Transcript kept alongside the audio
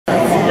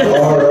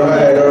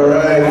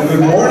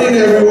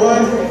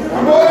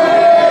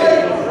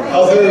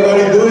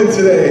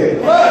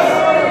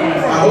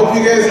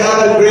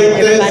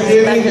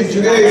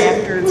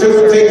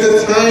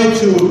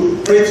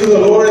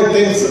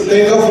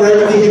thank God for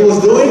everything he was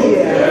doing?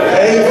 Yeah.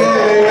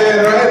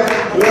 Amen, right?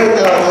 Look,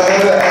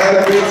 I had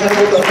a great time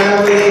with the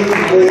family,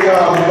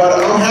 but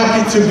I'm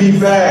happy to be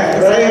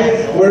back,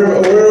 right? We're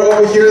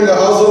over here in the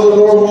house of the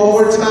Lord one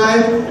more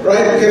time,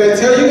 right? Can I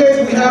tell you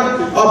guys, we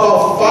have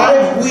about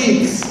 5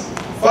 weeks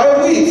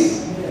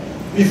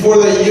before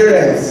the year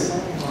ends.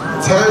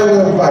 Time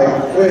went by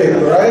quick,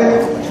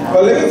 right?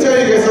 But let me tell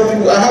you guys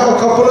something. I have a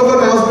couple of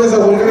announcements that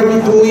we're going to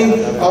be doing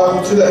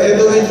to the end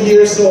of the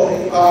year. So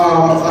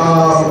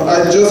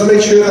I just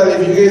make sure that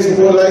if you guys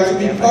would like to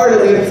be part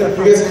of it,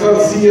 you guys come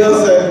see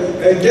us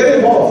and get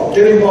involved.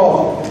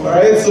 All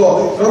right.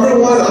 So number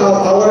one,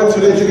 I wanted to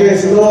let you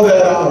guys know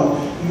that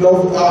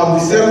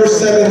December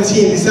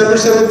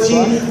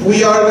 17,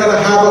 we are going to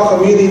have a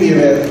community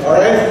event, all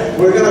right?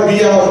 We're going to be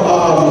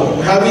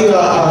having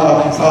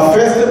a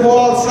festival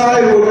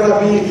outside. We're going to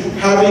be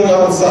having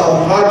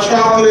some hot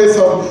chocolates,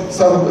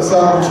 some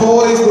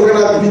toys. We're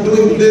going to be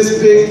doing this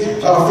big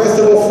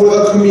festival for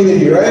the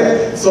community,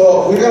 right?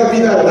 So we're going to be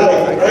that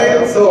light,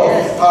 right? So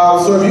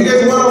if you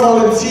guys want to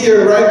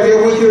volunteer, right,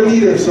 get with your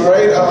leaders, all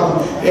right?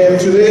 And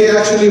today,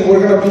 actually,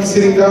 we're going to be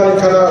sitting down and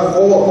kind of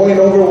going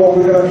over what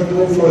we're going to be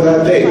doing for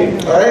that day.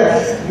 All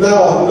right.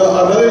 Now,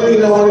 another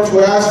thing I wanted to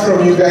ask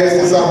from you guys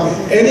is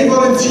any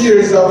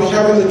volunteers that we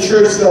have in the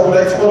church that would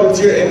like to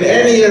volunteer in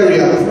any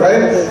area,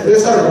 right?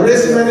 There's a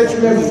risk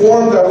management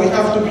form that we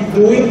have to be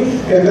doing,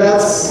 and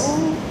that's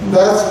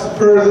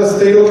per the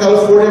state of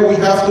California. We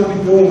have to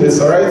be doing this,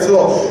 all right?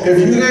 So if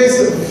you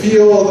guys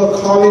feel the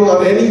calling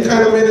on any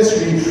kind of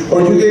ministry,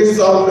 or you guys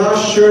are not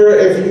sure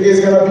if you guys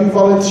are going to be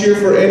volunteer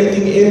for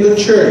anything in the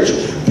church,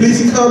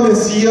 please come and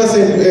see us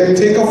and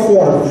take a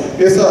form.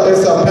 It's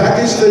a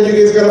package that you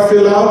guys gotta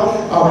fill out.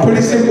 A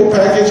pretty simple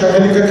package.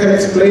 Angelica can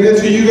explain it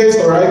to you guys,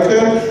 or I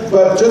can.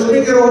 But just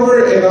bring it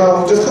over and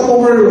just come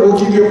over and we'll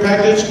give you a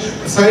package.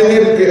 Sign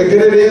it, get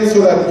it in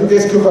so that you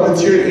guys can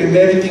volunteer in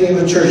anything in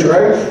the church,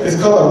 right?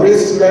 It's called a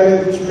risk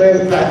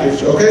management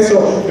package, okay?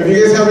 So if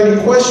you guys have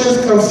any questions,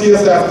 come see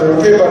us after,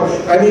 okay?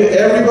 But I need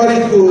everybody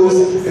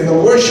who's in the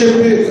worship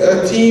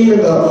team,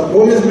 in the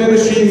women's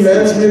ministry,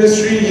 men's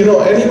ministry,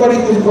 anybody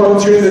who's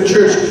volunteering the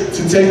church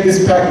to take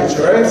this package,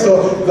 all right?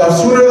 So the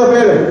sooner the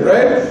better,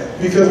 right?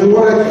 Because we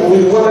want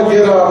to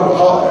get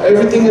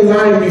everything in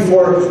line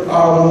before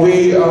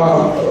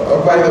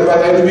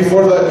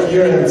before the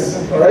year ends,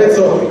 all right?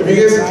 So if you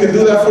guys can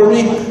do that for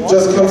me,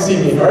 just come see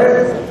me, all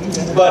right?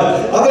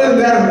 But other than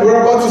that, we're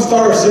about to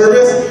start our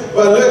service.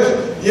 But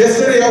look,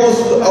 yesterday I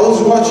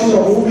was watching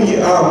a movie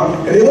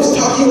and it was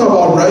talking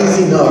about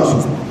rising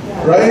up,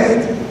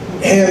 right?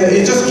 And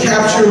it just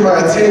captured my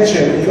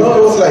attention. It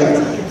was like,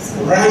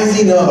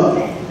 rising up,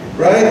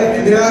 right?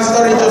 And then I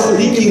started just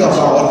thinking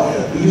about,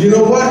 you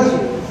know what?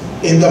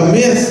 In the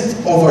midst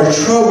of our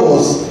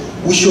troubles,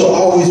 we should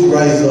always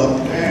rise up.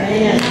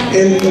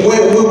 And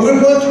when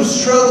we're going through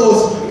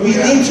struggles, we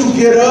need to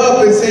get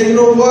up and say, you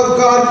know what,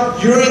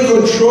 God, you're in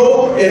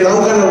control, and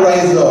I'm going to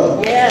rise up.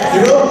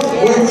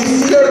 When we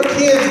see our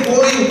kids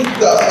going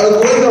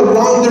the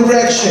wrong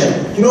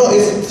direction,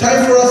 it's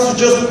time for us to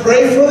just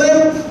pray for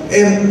them.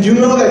 And you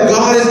know that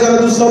God is going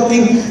to do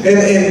something,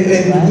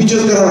 and we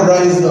just got to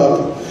rise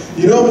up.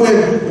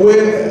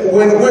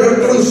 When we're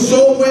doing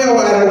so well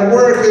at our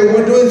work and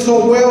we're doing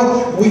so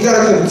well, we got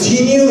to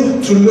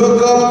continue to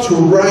look up, to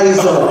rise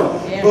up.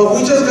 But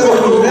we just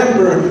got to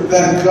remember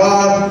that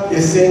God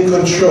is in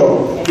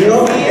control.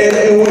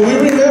 And when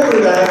we remember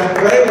that,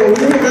 right,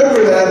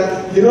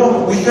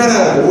 we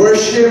got to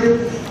worship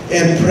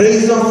and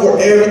praise Him for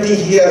everything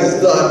He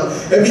has done.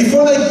 And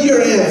before the year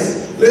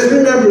ends, let's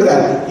remember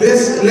that.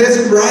 Let's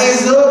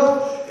rise up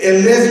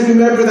and let's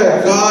remember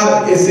that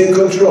God is in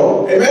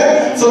control.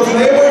 Amen? So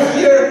today we're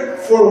here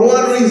for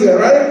one reason,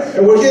 right?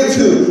 And we're here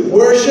to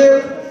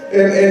worship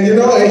and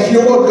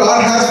hear what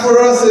God has for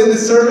us in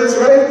this service,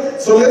 right?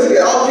 So let's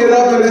all get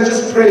up and let's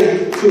just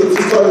pray to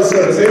start the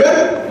service.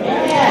 Amen?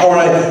 Yeah. All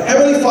right.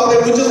 Heavenly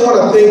Father, we just want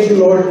to thank you,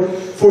 Lord,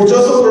 for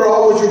just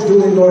overall what you're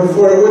doing, Lord,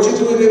 for what you're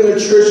doing in the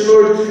church,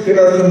 Lord, in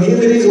our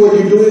communities, what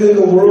you're doing in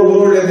the world,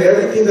 Lord, and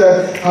everything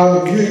that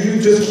you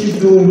just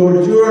keep doing,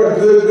 Lord. You are a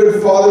good,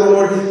 good Father,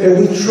 Lord, and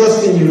we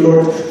trust in you,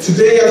 Lord.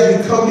 Today, as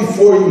we come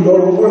before you,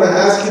 Lord, we want to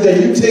ask you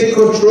that you take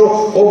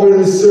control over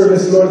this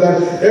service, Lord,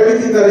 that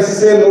everything that is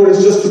said, Lord,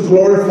 is just to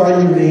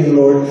glorify your name,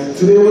 Lord.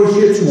 Today, we're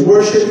here to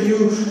worship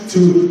you,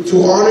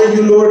 to honor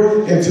you,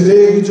 Lord, and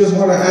today we just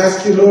want to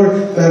ask you, Lord,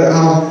 that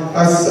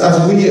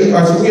as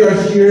we are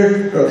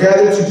here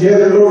gathered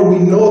together, Lord, we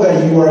know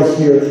that you are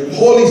here.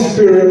 Holy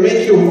Spirit,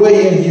 make your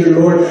way in here,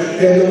 Lord,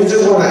 and we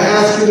just want to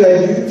ask you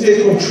that you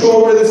take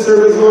control over the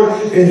service, Lord,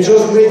 and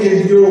just make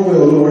it your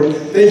will, Lord.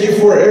 Thank you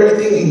for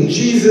everything in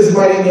Jesus'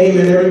 mighty name,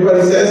 and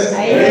everybody says,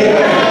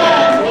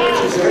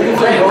 Amen. Is there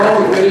anything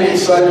wrong with getting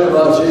excited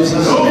about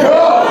Jesus?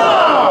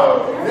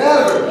 No.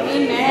 Never.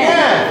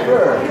 Amen.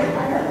 Sure.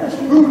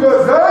 Who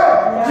does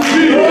that?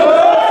 Jesus.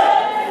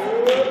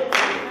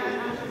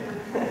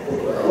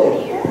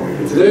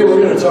 Today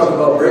we're going to talk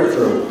about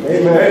breakthrough.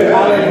 Amen.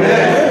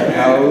 Amen.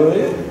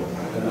 Hallelujah.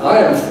 And I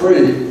am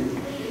free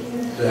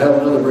to have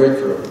another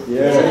breakthrough.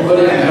 Is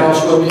anybody in the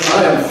house with me?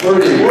 I am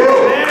 30.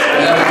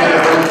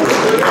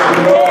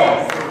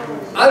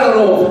 I don't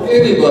know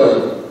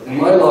anybody in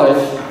my life,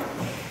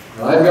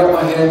 and I've got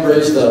my hand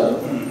raised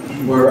up,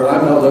 where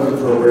I'm not looking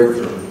for a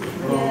breakthrough.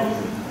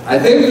 I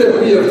think that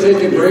we have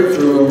taken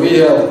breakthrough and we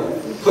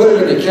have put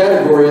it in a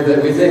category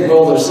that we think,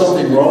 well, there's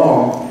something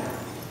wrong.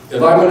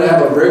 If I'm going to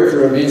have a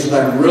breakthrough, it means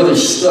that I'm really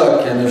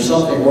stuck and there's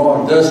something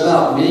wrong. It does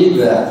not mean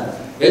that.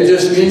 It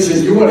just means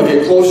that you want to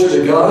get closer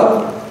to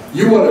God.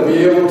 You want to be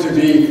able to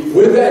be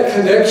with that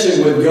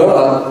connection with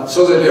God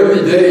so that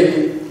every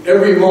day,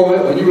 every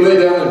moment, when you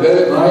lay down in bed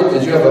at night,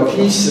 that you have a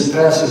peace that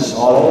passes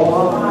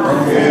all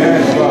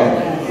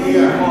understanding.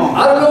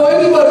 I don't know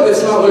anybody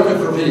that's not looking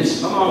for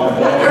peace.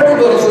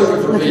 Everybody's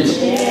looking for peace.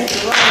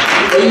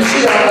 Well, you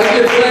see, I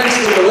give thanks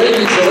to the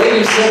ladies. The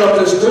ladies set up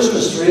this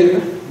Christmas tree.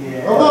 And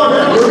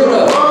we're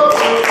going to...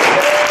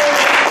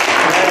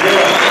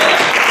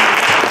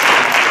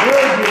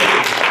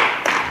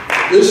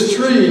 This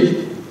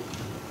tree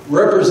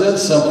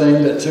represents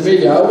something that to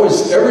me,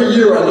 every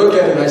year I look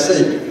at it and I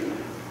say,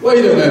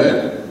 wait a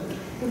minute.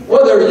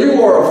 Whether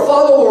you are a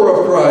follower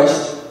of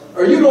Christ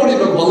or you don't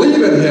even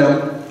believe in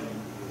Him,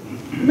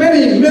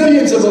 many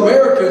millions of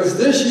Americans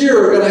this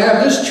year are going to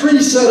have this tree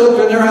set up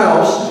in their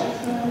house.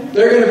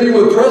 They're going to be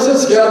with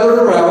presents gathered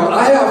around.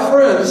 I have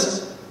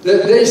friends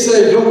that they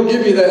say, don't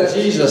give me that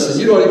Jesus, and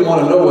you don't even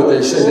want to know what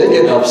they say. They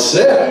get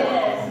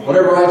upset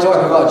whenever I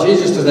talk about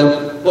Jesus to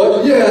them.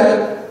 But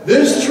yet,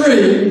 this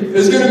tree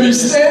is going to be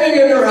standing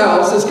in their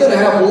house. It's going to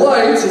have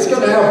lights. It's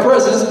going to have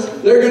presents.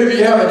 They're going to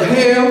be having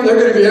ham. They're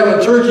going to be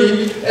having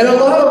turkey. And a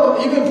lot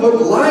of them even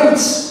put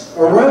lights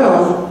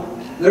around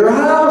their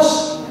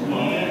house.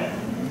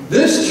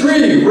 This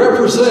tree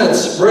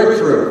represents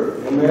breakthrough.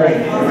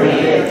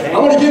 I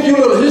want to give you a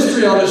little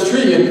history on this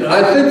tree, and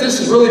I think this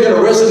is really going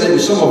to resonate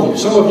with some of you.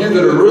 Some of you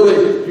that are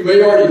really, you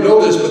may already know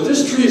this, but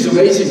this tree is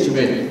amazing to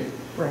me.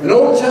 An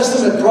Old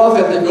Testament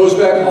prophet that goes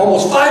back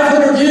almost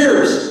 500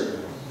 years,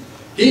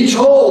 he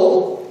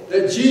told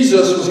that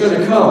Jesus was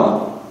going to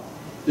come.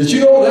 Did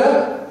you know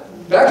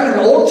that? Back in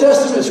an Old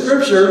Testament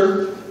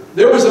scripture,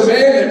 there was a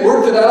man that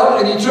worked it out,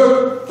 and he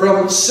took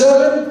from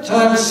 7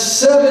 times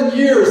 7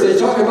 years. They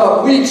talk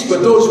about weeks,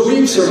 but those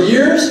weeks are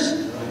years.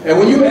 And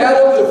when you add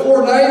up to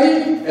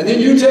 490, and then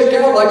you take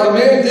out, like a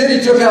man did, he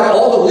took out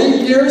all the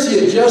leap years. He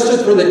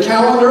adjusted for the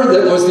calendar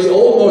that was the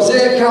old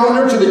Mosaic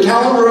calendar to the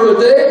calendar of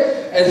the day.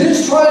 And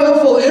his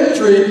triumphal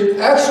entry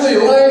actually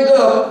lined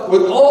up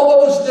with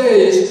all those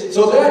days.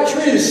 So that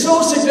tree is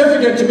so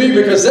significant to me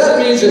because that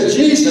means that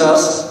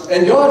Jesus,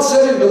 and God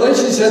said in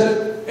Galatians, He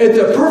said, at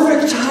the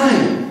perfect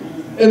time,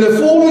 in the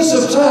fullness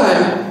of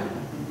time,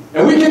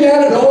 and we can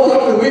add it all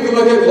up and we can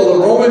look at, well,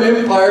 the Roman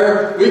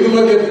Empire, we can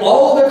look at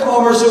all of the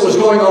commerce that was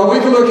going on, we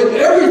can look at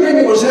everything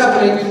that was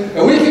happening,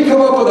 and we can come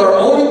up with our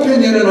own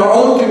opinion and our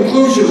own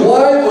conclusion.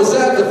 Why was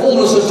that the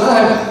fullness of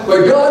time?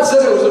 But God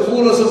said it was the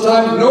fullness of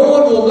time. No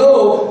one will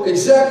know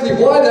exactly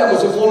why that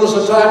was the fullness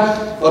of time,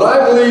 but I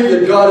believe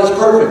that God is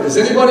perfect. Does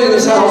anybody in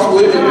this house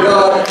believe that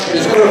God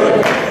is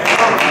perfect?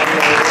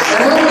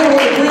 And how many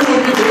would agree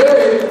with me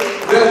today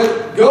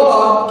that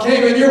God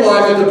came in your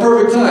life at the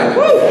perfect time?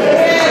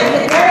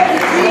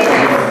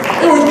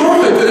 It was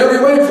perfect in every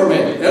way for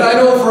me. And I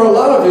know for a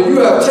lot of you, you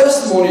have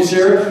testimonies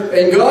here,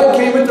 and God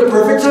came at the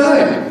perfect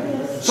time.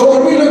 So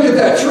when we look at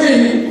that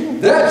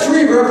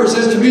tree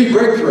represents to me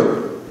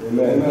breakthrough.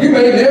 Amen. You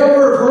may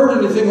never have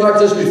heard anything like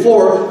this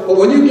before, but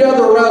when you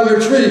gather around your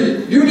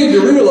tree, you need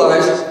to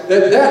realize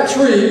that that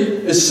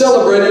tree is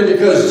celebrated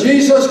because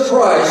Jesus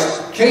Christ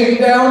came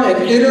down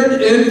and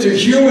entered into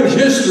human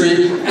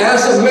history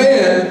as a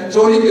man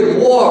so He could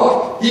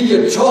walk, He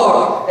could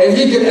talk, and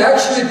He could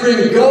actually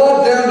bring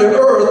God down to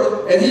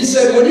earth. And He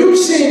said, when you've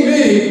seen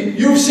me,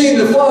 you've seen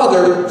the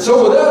Father.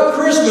 So without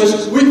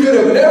Christmas, we could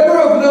have never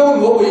have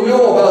known what we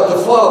know about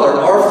the Father,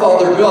 our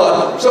Father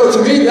God. So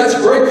to me, that's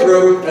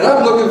breakthrough, and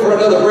I'm looking for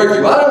another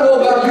breakthrough. I don't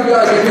know about you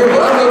guys in here,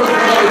 but I'm looking for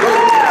another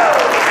breakthrough.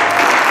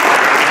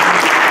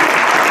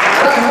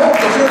 And I hope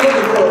that you're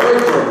looking for a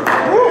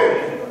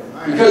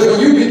breakthrough. Because when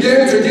you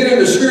begin to get in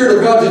the Spirit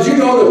of God, did you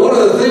know that one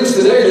of the things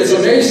today that's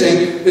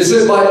amazing is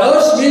that by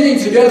us meeting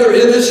together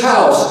in this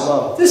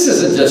house, this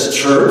isn't just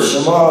church.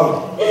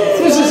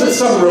 This isn't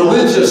some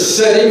religious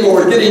setting where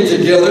we're getting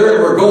together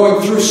and we're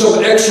going through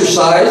some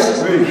exercise.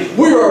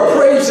 We are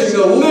praising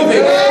the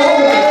living,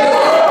 holy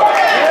God.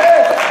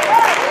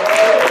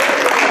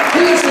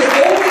 He is the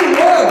only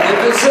one that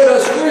can set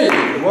us free.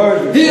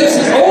 He is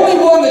the only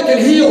one that can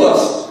heal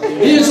us.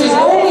 He is the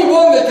only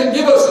one that can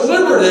give us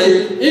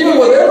liberty, even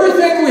with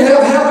everything we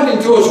have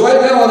happening to us right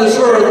now on this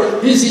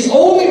earth. He's the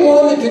only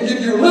one that can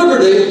give you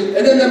liberty,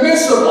 and in the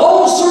midst of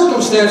all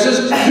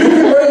circumstances, you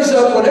can raise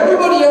up when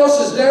everybody else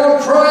is down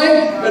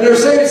crying, and they're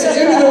saying it's the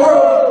end of the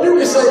world. You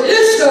can say,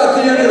 it's not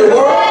the end of the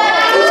world.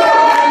 It's not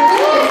the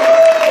beginning.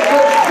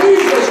 Because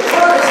Jesus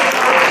Christ,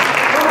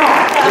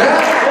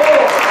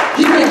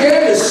 He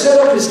began to set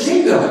up His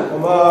kingdom.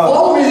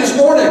 Follow me this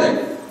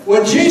morning.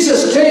 When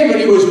Jesus came and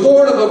He was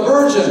born of a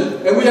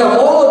virgin, and we have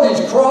all of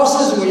these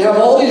crosses and we have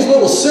all these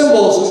little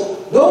symbols,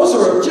 those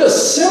are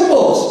just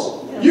symbols.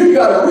 you've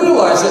got to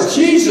realize that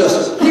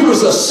Jesus, He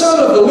was the Son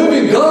of the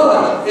living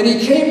God, and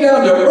He came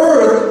down to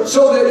earth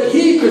so that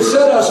He could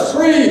set us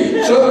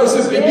free. So it was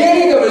the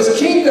beginning of His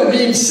kingdom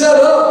being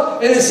set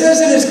up, and it says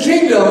that His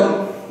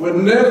kingdom would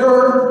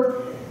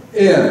never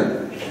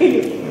end.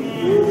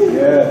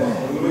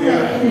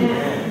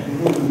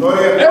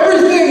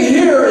 Everything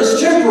here is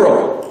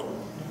temporal,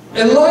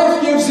 and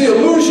life gives the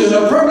illusion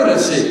of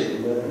permanency.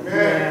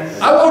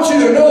 I want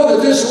you to know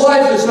that this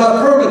life is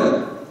not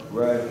permanent.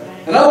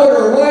 And I want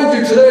to remind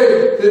you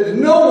today that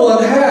no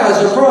one has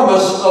a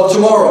promise of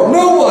tomorrow.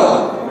 No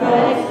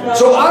one.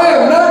 So I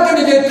am not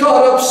going to get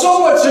caught up so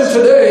much in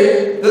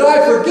today that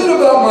I forget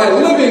about my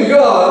living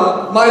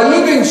God, my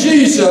living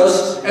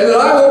Jesus, and that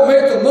I won't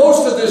make the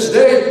most of this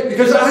day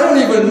because I don't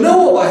even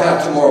know if I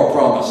have tomorrow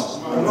promised.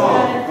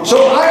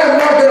 So I am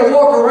not going to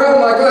walk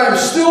around like I am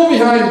still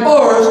behind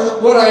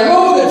bars when I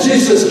know that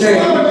Jesus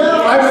came.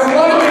 I'm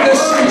reminded this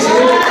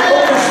season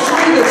of the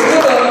street that's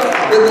lit up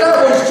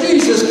that was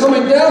Jesus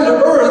coming down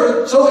to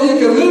earth so that He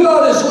could live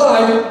out His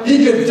life.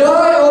 He could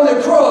die on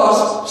the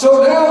cross.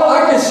 So now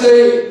I can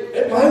say,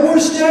 at my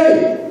worst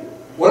day,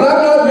 when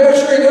I'm not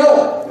measuring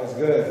up, that's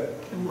good.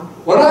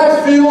 When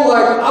I feel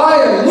like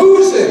I am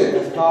losing,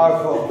 that's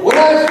powerful. When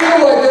I feel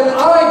like that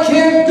I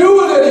can't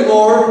do it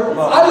anymore,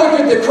 I look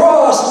at the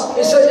cross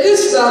and say,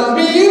 it's not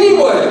me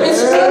anyway.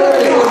 It's not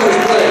me in this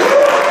place.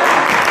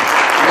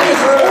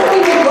 It's only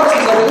because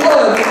of the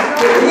blood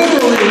that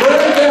literally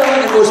ran down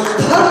and was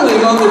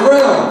puddling on the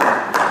ground.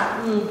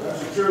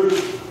 That's the truth.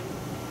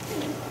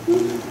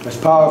 That's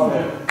powerful.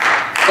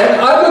 And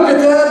I look at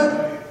that,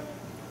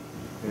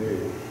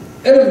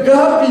 and if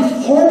God be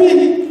for me,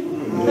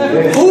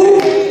 who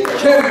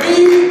can be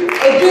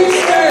against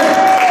me?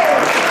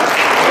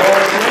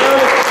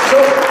 So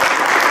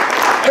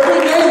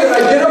every day that I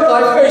get up, I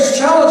face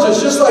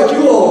challenges just like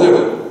you all do.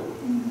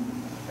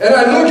 And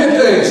I look at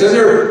things, and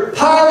they're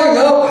piling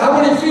up. How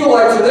many feel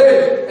like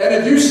today? And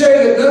if you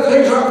say that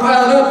things aren't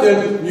piling up,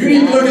 then you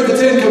need to look at the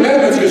 10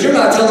 Commandments because you're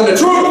not telling the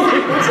truth.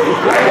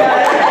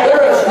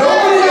 There is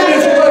nobody in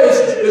this place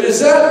that is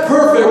that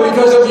perfect,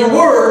 because if you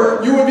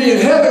were, you would be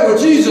in heaven with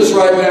Jesus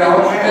right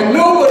now. And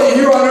nobody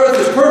here on earth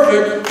is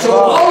perfect. So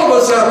all of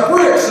us have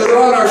bricks that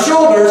are on our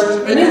shoulders,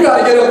 and you've got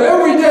to get up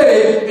every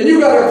day, and you've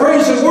got to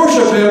praise and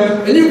worship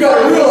Him, and you've got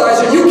to realize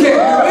that you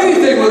can't do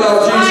anything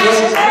without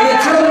Jesus. And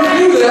until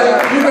you do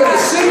that, you're going to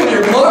sit in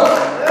your muck,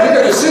 you're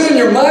going to sit in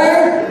your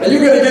mire, and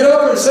you're going to get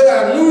up and say,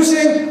 I'm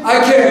losing, I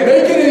can't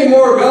make it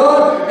anymore,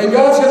 God. And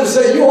God's going to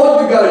say,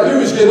 all you got to do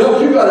is get up.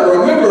 You've got to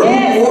remember who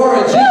you are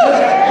in Jesus.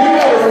 You've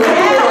got to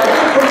remember what I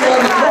did for you on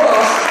the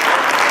cross.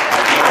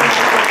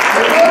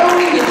 And not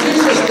only did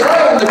Jesus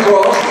die on the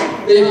cross,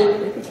 they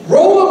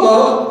roll Him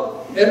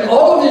up in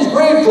all of these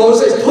grave clothes,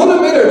 they put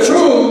Him in a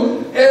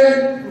tomb,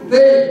 and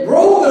they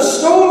roll the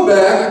stone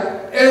back.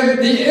 And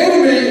the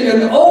enemy,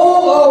 and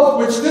all of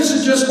which, this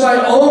is just my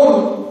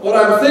own, what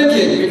I'm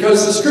thinking,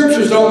 because the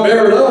scriptures don't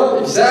bear it up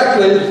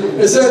exactly,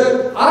 is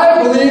that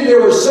I believe they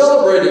were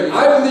celebrating.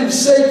 I believe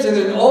Satan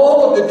and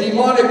all of the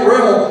demonic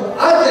realm,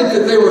 I think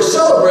that they were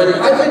celebrating.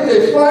 I think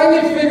they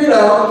finally figured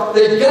out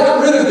they got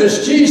rid of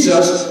this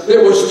Jesus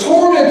that was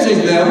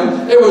tormenting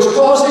them. It was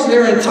causing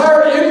their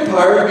entire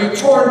empire to be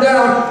torn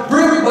down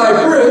brick by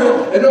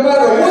brick. And no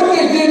matter what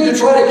they did to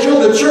try to kill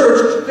the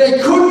church, they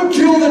couldn't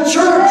kill the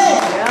church.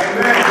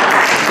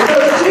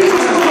 Because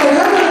Jesus wouldn't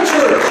have a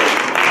church.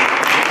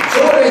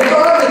 So they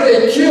thought that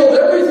they killed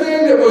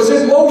everything that was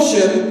in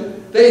motion.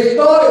 They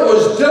thought it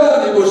was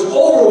done, it was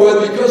over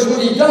with, because when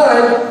He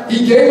died,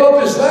 He gave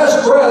up His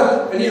last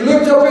breath, and He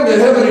looked up into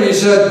heaven and He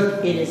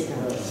said, it is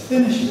done. It's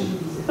finished.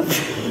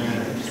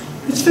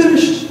 It's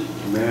finished.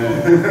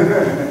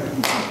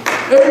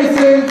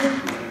 Everything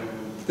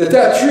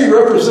that tree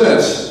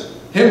represents,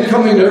 Him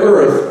coming to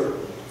earth,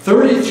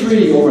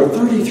 over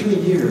 33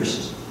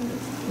 years.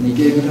 And He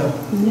gave it up.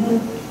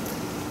 And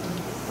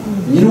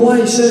you know why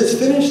He said it's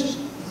finished?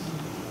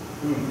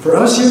 For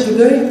us here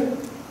today,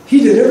 He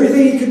did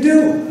everything He could do.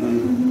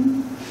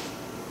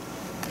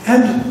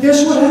 And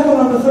guess what happened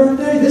on the third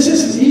day? This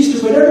isn't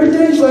Easter, but every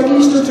day is like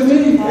Easter to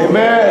me.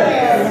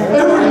 Amen.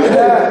 Every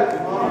day.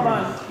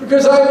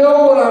 Because I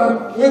know when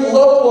I'm with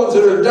loved ones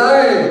that are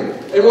dying,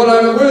 and when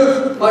I'm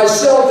with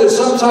myself, that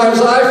sometimes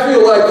I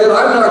feel like that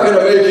I'm not going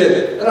to make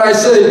it. And I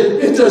say,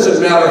 it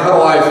doesn't matter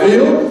how I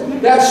feel.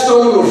 That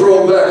stone was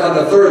rolled back on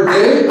the third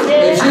day,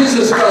 and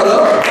Jesus got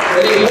up,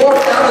 and He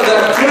walked out of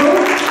that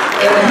tomb,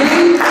 and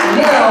He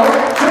now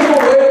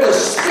took away the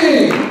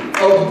sting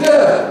of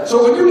death.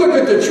 So when you look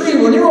at the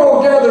tree, when you're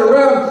all gathered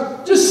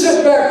around, just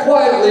sit back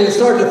quietly and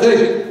start to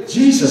think,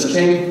 Jesus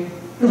came.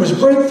 It was a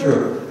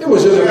breakthrough. It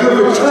was in the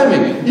perfect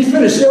timing. He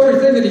finished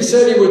everything that He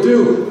said He would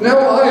do. Now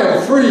I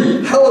am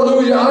free.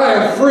 Hallelujah, I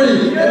am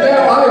free. And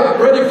now I'm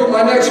ready for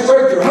my next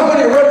breakthrough. How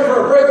many are ready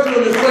for a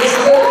breakthrough in this place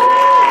today?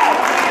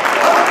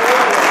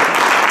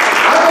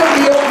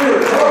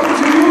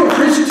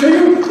 To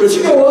you, but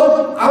you know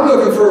what? I'm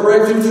looking for a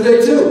breakthrough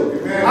today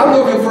too. I'm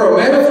looking for a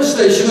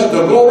manifestation of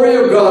the glory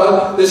of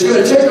God that's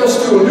going to take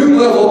us to a new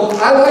level.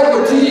 I like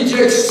what T.D.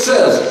 Jakes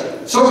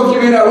says. Some of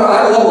you may not,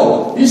 I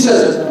love him. He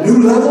says,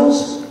 new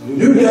levels,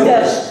 new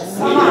devils.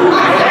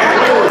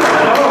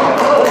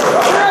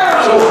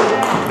 So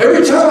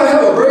every time I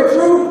have a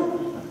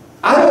breakthrough,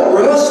 I don't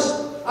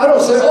rest. I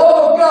don't say,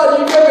 oh God,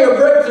 you gave me a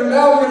breakthrough,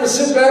 now I'm going to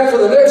sit back for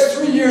the next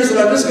 3 years and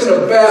I'm just going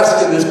to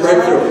bask in this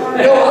breakthrough.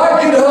 No,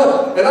 I get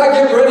up and I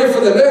get ready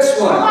for the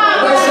next one.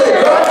 And I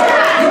say, God,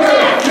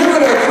 you're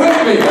going to equip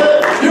me.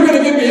 You're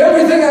going to give me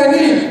everything I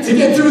need to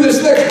get through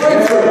this next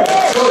breakthrough.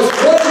 So it's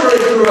one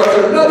breakthrough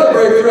after another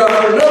breakthrough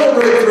after another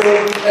breakthrough.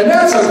 And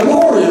that's a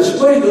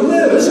glorious way to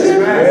live, isn't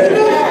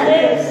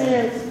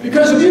it?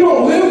 Because if you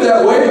don't live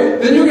that way,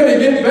 then you're going to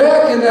get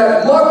back in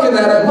that muck and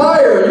that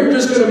mire, and you're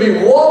just going to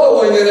be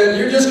wallowing in it.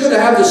 You're just going to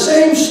have the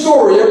same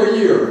story every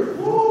year.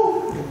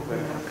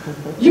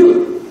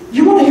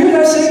 You want to hear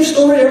that same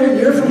story every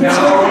year from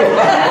yourself?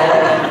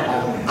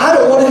 I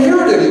don't want to hear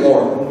it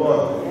anymore.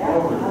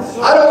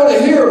 I don't want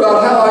to hear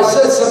about how I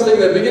said something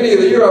at the beginning of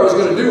the year I was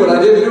going to do and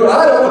I didn't do it.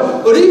 I don't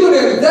want, but even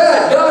in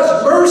that,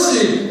 God's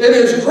mercy and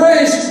His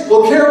grace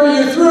will carry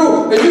you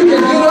through, and you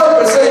can get up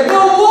and say,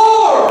 no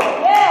more!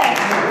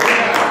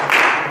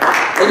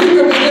 And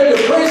you can begin to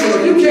praise Him.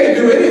 If you can't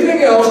do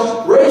anything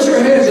else, raise your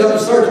hands up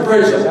and start to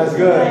praise Him. That's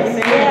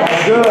good.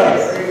 That's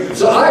good.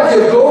 So I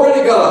give glory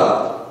to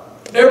God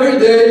every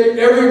day,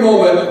 every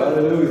moment.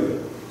 Hallelujah.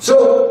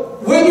 So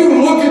when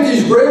you look at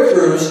these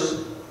breakthroughs,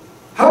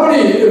 how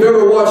many have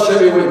ever watched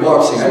heavyweight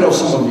boxing? I know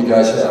some of you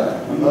guys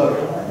have.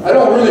 I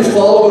don't really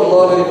follow it a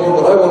lot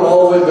anymore, but I went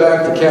all the way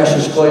back to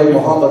Cassius Clay,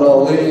 Muhammad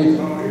Ali.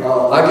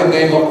 I can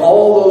name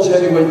all those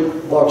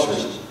heavyweight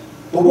boxers.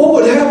 But what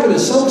would happen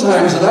is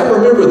sometimes, and I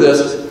remember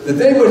this, that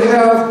they would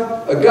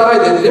have a guy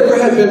that never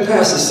had been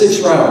past the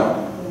 6th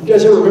round. You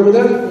guys ever remember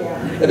that? Yeah.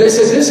 And they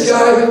said, this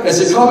guy, as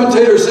the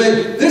commentator is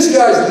saying, this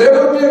guy's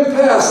never been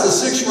past the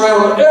 6th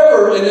round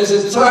ever in his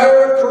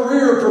entire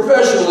career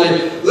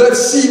professionally. Let's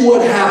see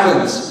what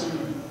happens.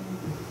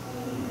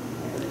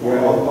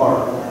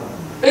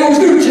 It was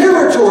new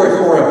territory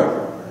for him.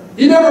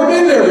 He'd never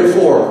been there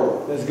before.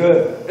 That's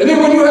good. And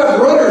then when you have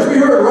runners, we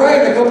heard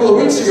Ryan a couple of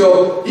weeks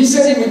ago, he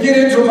said he would get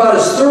into about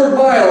his 3rd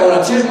mile on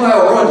a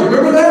 10-mile run. Do you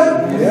remember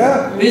that?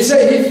 Yeah. And he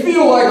said he'd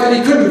feel like that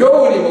he couldn't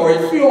go anymore.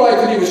 He'd feel like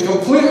that he was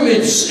completely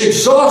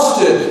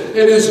exhausted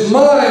in his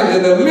mind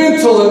and the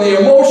mental and the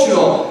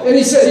emotional. And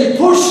he said he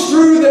pushed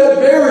through that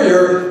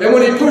barrier, and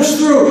when he pushed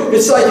through,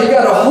 it's like he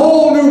got a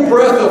whole new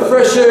breath of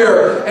fresh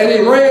air, and he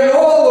ran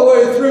all the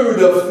way through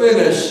to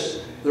finish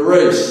the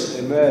race.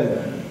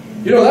 Amen.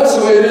 You know, that's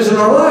the way it is in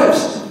our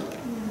lives.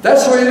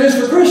 That's the way it is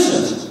for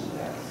Christians.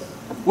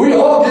 We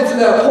all get to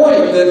that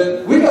point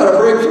that we got to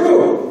break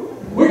through.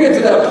 We get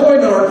to that point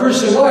in our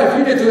Christian life.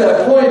 We get to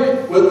that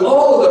point with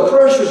all of the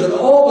pressures and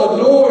all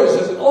the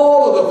noise and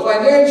all of the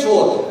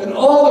financial and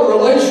all the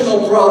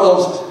relational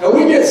problems. And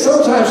we get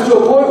sometimes to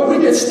a point where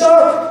we get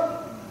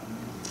stuck.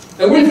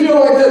 And we feel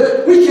like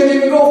that we can't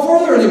even go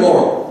further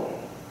anymore.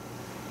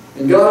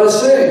 And God is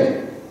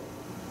saying,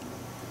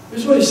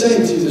 here's what He's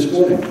saying to you this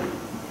morning.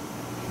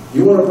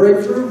 You want a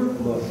breakthrough?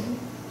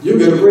 You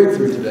get a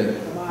breakthrough today.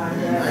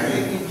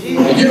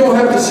 And you don't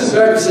have to sit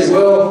back and say,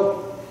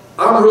 well,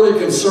 I'm really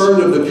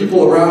concerned of the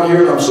people around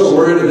here, and I'm so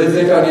worried that they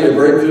think I need a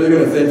breakthrough. They're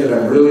going to think that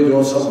I'm really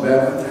doing something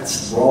bad.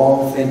 That's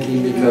wrong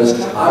thinking,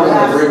 because I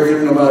want a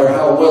breakthrough no matter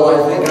how well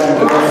I think I'm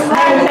doing.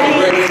 I want a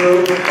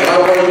breakthrough, and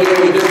I want to be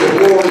able to get the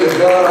glory of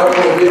God. I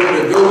want to be able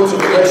to go to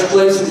the next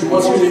place that He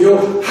wants me to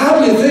go. How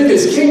do you think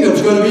His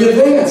kingdom's going to be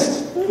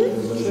advanced?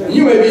 And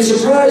you may be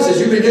surprised as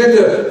you begin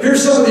to hear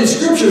some of these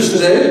scriptures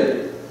today.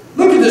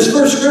 Look at this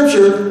first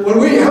scripture. How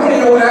many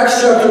know Acts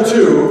chapter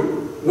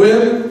 2,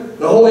 when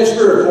the Holy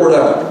Spirit poured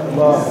out?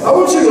 I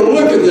want you to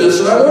look at this,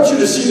 and I want you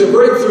to see the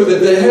breakthrough that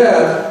they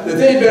had, that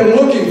they've been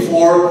looking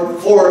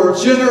for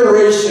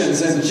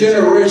generations and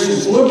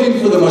generations, looking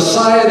for the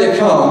Messiah to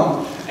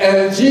come.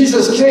 And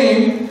Jesus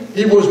came,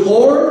 He was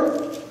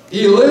born,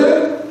 He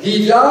lived,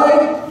 He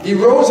died, He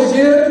rose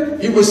again,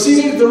 He was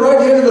seated at the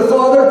right hand of the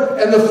Father,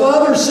 and the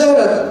Father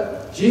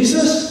said,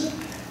 Jesus,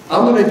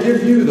 I'm going to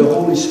give you the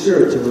Holy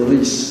Spirit to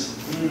release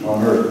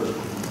on earth.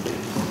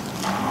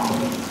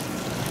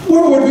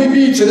 Where would we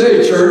be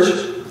today,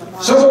 church?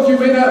 Some of you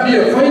may not be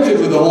acquainted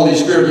with the Holy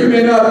Spirit. You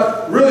may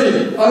not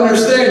really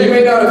understand. You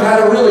may not have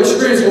had a real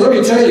experience. But let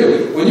me tell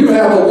you, when you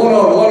have a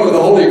one-on-one with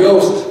the Holy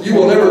Ghost, you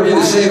will never be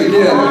the same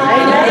again.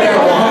 And you may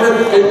have a hunger.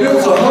 It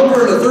builds a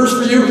hunger and a thirst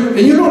for you,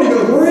 and you don't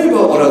even worry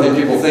about what other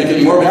people think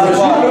anymore, because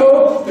you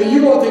know that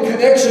you want the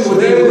connection with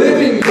the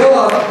living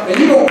God, and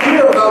you don't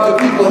care about the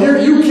people here.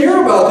 You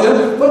care about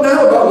them, but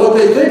not about what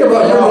they think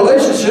about your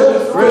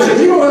relationship. Because if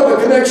you don't have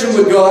a connection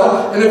with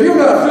God, and if you're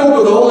not filled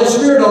with the Holy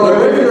Spirit on the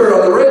regular,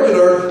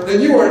 then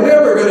you are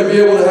never going to be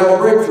able to have a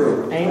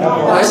breakthrough.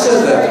 I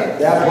said that.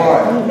 That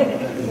part.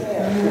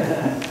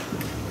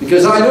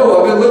 Because I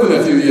know I've been living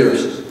a few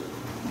years.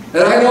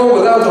 And I know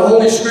without the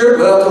Holy Spirit,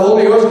 without the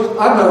Holy Ghost,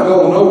 I'm not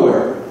going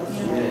nowhere.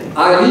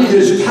 I need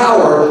His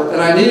power,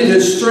 and I need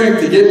His strength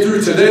to get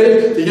through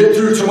today, to get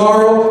through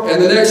tomorrow,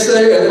 and the next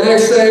day, and the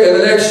next day, and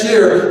the next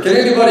year. Can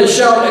anybody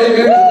shout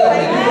amen?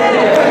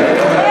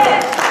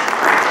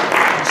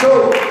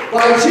 So,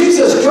 by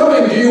Jesus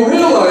coming, do you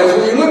realize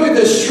when you look at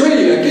this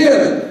tree,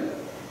 again,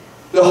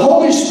 the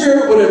Holy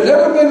Spirit would have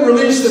never been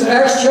released in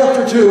Acts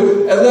chapter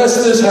 2 unless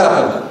this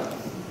happened.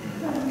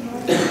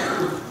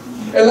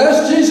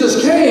 Unless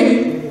Jesus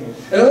came,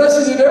 and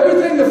unless he did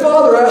everything the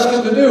Father asked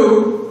him to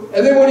do,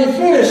 and then when he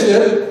finished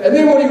it, and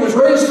then when he was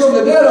raised from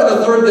the dead on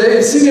the third day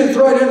and seated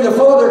right in the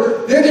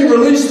Father, then he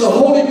released the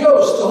Holy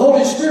Ghost, the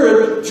Holy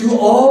Spirit, to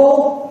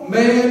all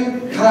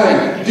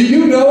mankind. Do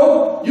you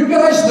know, do you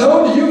guys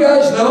know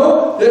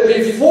that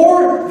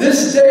before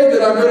this day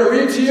that I'm going to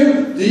read to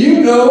you, do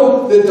you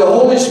know that the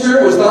Holy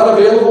Spirit was not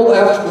available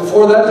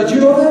before that? Did you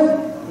know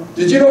that?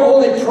 Did you know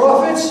only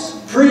prophets,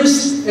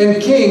 priests,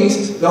 and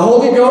kings, the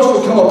Holy Ghost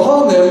would come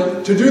upon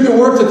them to do the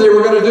work that they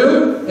were going to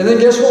do? And then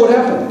guess what would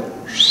happen?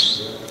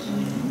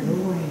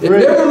 It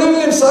never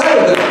lived inside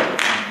of them.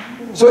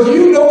 So do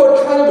you know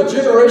what kind of a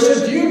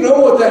generation? Do you know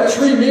what that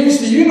tree means?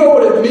 Do you know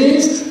what it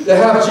means to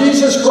have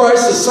Jesus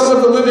Christ, the Son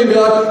of the living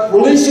God,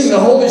 releasing the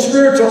Holy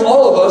Spirit to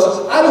all of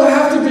us? I don't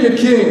have to be a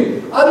king.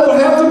 I don't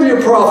have to be a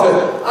prophet.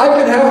 I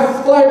can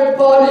have my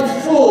body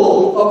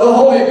full of the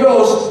Holy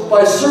Ghost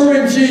by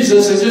serving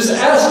Jesus and just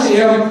asking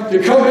Him to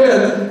come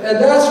in. And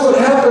that's what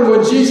happened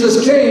when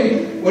Jesus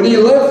came. When He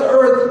left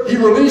earth, He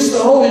released the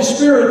Holy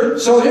Spirit.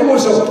 So it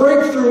was a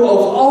breakthrough of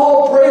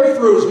all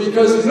breakthroughs,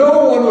 because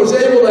no one was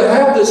able to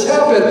have this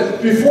happen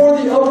before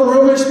the upper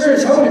room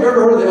experience. How many have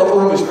ever heard of the upper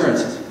room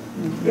experience?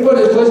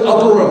 Anybody that plays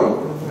upper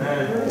room?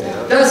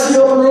 That's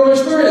the upper room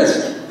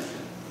experience.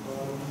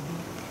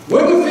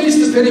 When the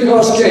Feast of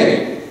Pentecost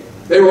came,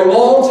 they were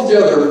all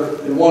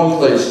together in one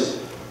place.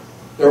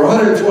 There were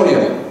 120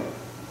 of them.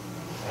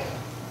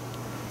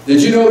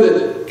 Did you know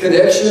that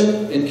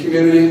connection in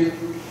community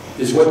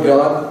is what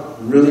God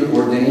really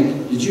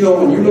ordained? Did you know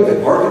when you look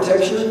at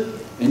architecture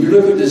and you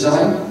look at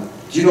design,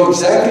 do you know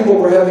exactly what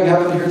we're having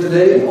happen here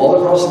today and all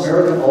across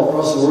America and all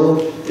across the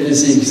world? It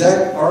is the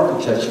exact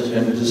architecture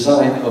and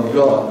design of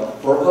God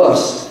for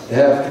us to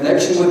have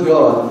connection with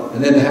God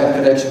and then to have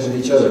connection with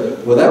each other.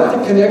 Without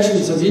the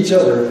connections of each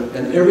other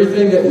and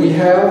everything that we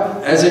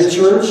have as a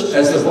church,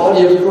 as the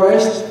body of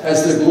Christ,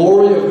 as the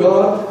glory of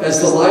God, as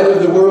the light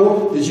of the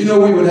world, did you know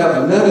we would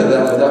have none of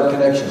that without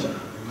connection?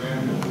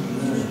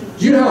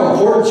 You know how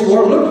important you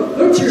are.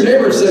 Look to your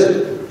neighbor and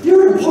say,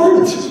 you're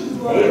important.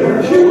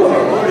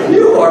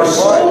 You are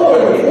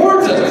so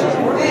important.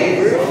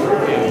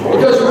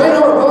 Because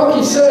Reinhard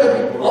Bonnke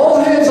said, all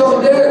hands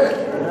on deck.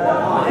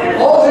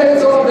 All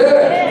hands on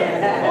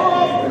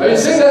deck. I mean,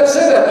 say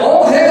that.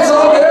 All hands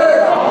on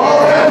deck. All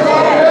hands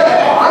on deck.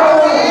 I don't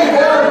want to be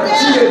there.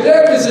 See, a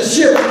deck is a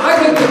ship. I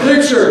get the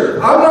picture.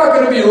 I'm not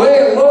going to be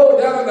laying low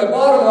down at the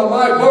bottom of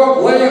my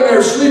bunk, laying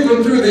there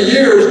sleeping through the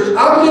years.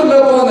 I'm getting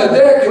up on the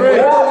deck and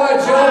whatever my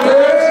job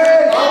is,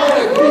 I'm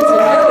going to be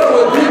together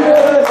with people.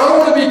 I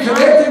want to be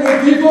connected with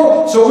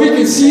people so we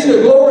can see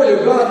the glory of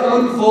God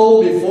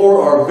unfold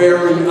before our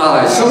very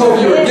eyes. Some of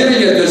you are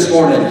getting it this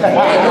morning.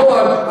 I know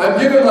I'm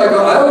giving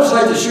I always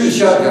like to shoot a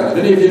shotgun.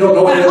 Many of you don't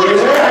know what it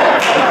is.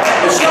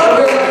 A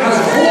shotgun has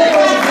a whole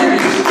bunch of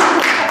babies.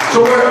 So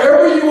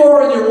wherever you are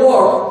in your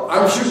walk,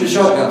 I'm shooting a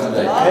shotgun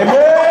today. Amen.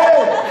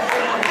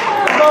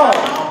 Come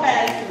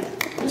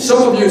on. Some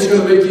of you, it's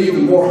going to make you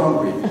even more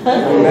hungry.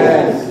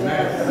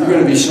 Amen. You're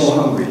going to be so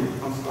hungry.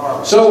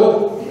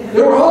 So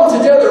they were all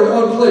together in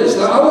one place.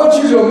 Now I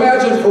want you to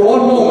imagine for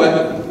one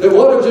moment that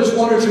what if just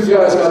one or two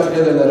guys got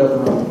together in that upper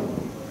room?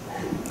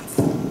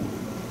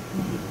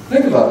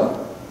 Think about it.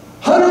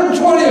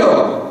 120 of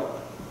them.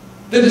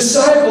 The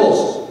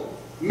disciples,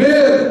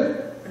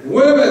 men,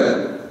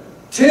 women,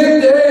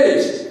 10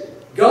 days.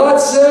 God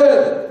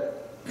said,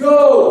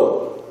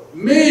 go,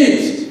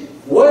 meet,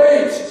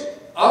 wait.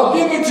 I'll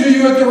give it to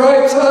you at the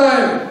right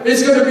time.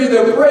 It's going to be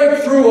the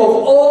breakthrough of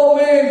all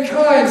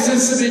mankind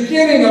since the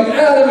beginning of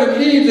Adam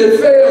and Eve that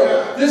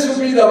failed. This will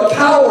be the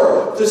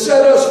power to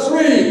set us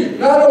free,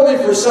 not only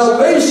for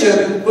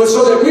salvation, but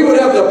so that we would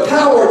have the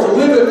power to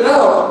live it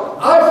out.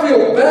 I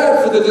feel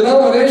bad for the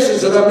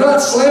denominations, and I'm not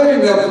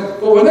slamming them,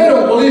 but when they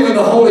don't believe in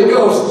the Holy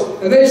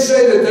Ghost, and they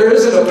say that there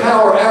isn't a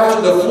power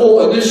after the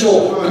full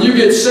initial, when you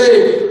get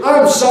saved,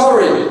 I'm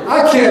sorry,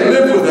 I can't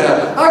live with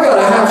that. I got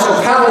to have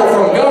some power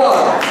from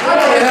God. I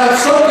got to have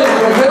something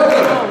from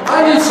heaven.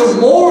 I need some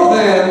more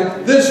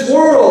than this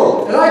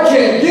world, and I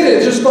can't get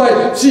it just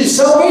by, see,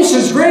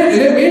 salvation's great,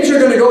 and it means you're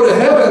going to go to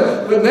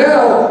heaven, but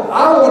now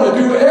I want to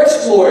do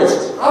exploits.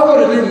 I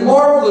want to do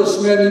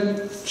marvelous,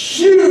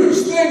 huge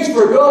things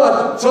for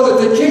God so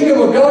that the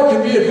kingdom of God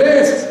can be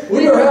advanced.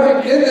 We are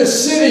having in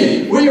this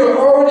city, we are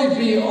already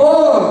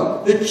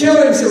beyond the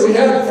killings that we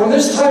had from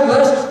this time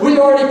last. We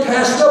already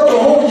passed up the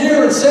whole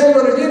year in San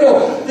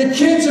Bernardino. The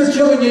kids are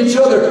killing each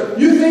other.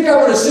 You think I'm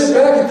going to sit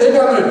back and think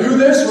I'm going to do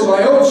this with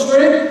my own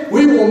strength?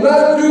 We will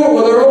not do it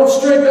with our own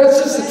strength. That's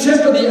just the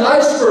tip of the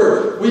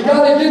iceberg. We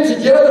got to get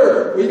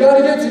together. We got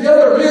to get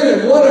together, men,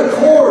 in one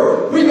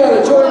accord. We got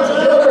to join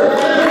together.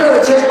 We got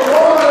to take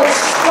all that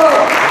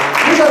stuff.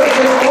 We got to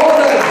take all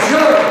that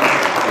junk.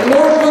 And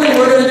Lord willing,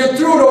 we're going to get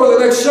through it over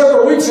the next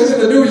several weeks into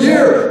the new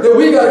year, that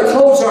we got to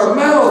close our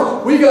mouth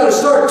on. We got to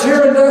start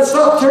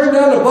stop tearing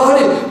down the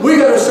body. We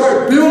got to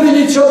start building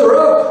each other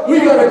up. We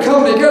got to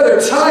come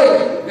together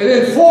tight and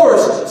in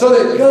force so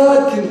that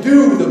God can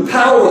do the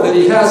power that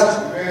He has.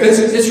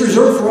 It's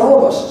reserved for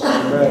all of us.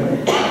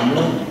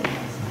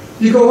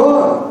 You go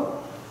on.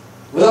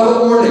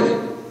 Without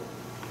warning,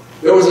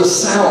 there was a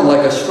sound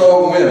like a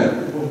strong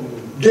wind.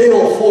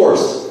 Gale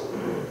force.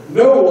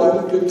 No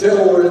one could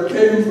tell where it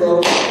came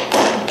from.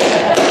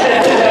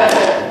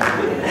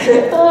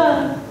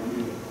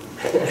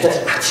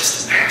 I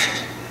just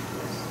imagine.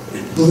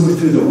 It blew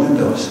through the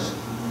windows.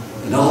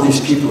 And all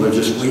these people are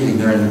just waiting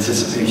there in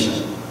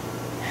anticipation.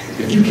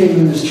 If you came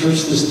in this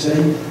church this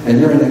day and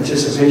you're in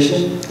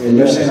anticipation and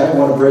you're saying, I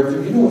want to break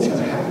through, you know what's going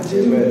to happen to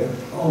you?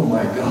 Oh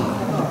my God.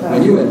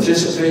 When you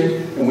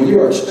anticipate and when you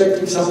are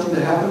expecting something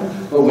to happen,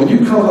 but when you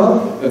come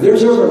up, if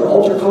there's ever an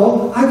altar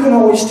call, I can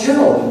always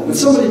tell when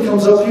somebody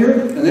comes up here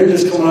and they're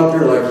just coming up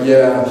here like,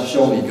 yeah,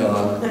 show me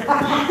God.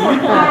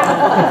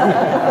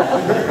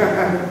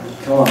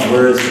 Come on,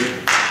 where is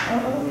it?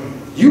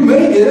 You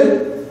may get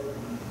it.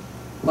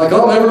 Like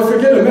I'll never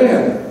forget a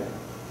man.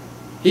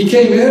 He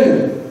came in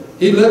and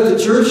he left the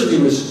church and he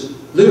was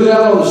living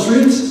out on the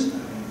streets.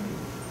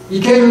 He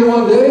came in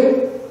one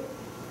day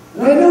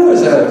and I knew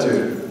his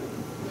attitude.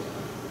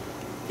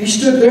 He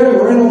stood there in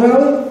Moreno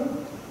Valley.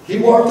 He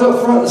walked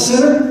up front and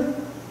center.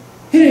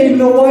 He didn't even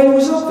know why he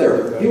was up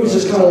there. He was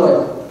just kind of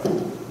like,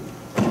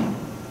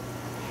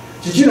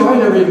 did you know I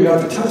never even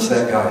got to touch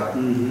that guy?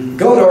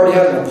 God already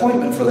had an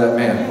appointment for that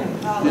man.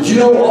 Did you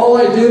know all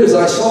I did is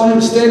I saw him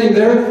standing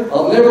there.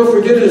 I'll never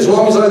forget it as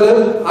long as I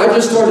live. I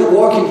just started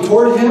walking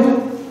toward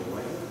him.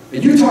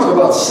 And you talk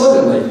about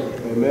suddenly.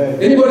 Amen.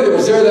 Anybody that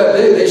was there that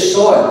day, they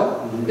saw it.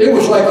 It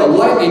was like a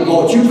lightning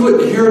bolt. You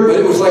couldn't hear it, but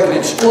it was like an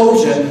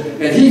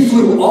explosion. And he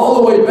flew all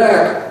the way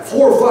back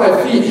 4 or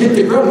 5 feet, hit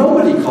the ground.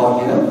 Nobody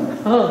caught him.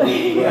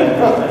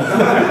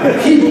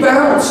 He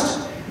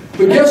bounced.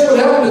 But guess what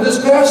happened to this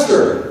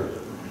pastor?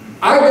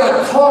 I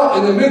got caught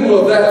in the middle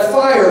of that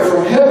fire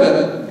from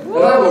heaven.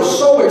 And I was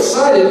so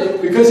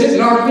excited because it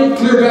knocked me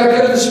clear back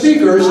into the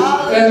speakers.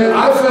 And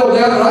I fell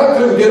down and I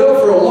couldn't get up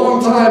for a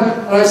long time.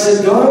 And I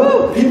said,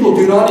 God, people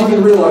do not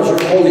even realize your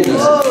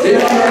holiness. They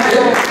don't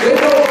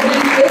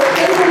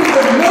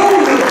even know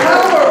your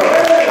power.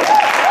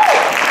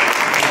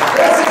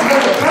 That's the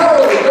kind of power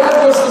that God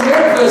wants to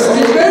manifest in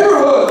these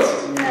neighborhoods.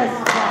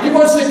 He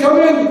wants to come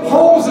in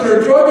homes that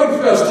are drug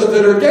infested,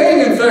 that are gang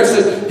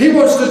infested. He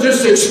wants to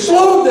just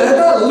explode that,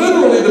 not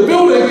literally the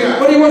building,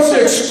 but he wants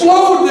to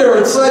explode there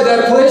inside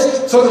that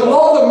place so that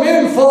all the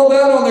men fall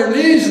down on their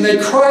knees and they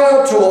cry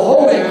out to a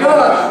holy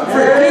God,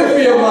 forgive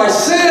me of my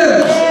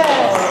sins.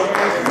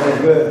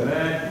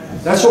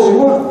 That's what we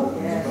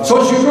want. So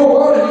as you go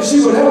on and you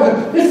see what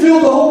happened, it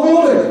filled the whole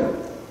building.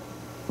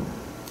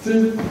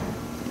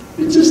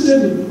 It just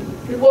didn't.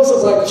 It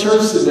wasn't like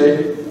church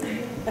today.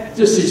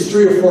 Just these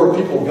 3 or 4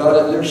 people got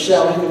it, and they're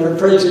shouting and they're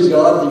praising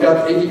God, and you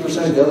got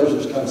 80% of the others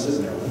just kind of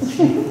sitting there.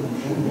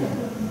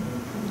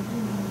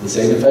 This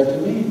ain't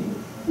affecting me.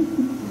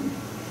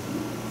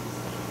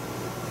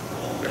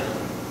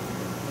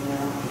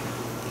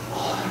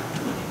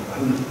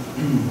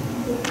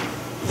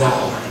 That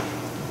one.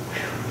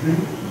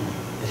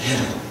 It hit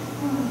him.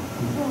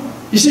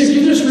 You see, if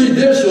you just read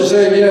this, you'll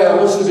say, yeah,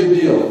 what's the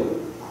big deal?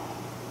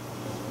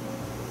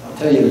 I'll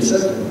tell you in a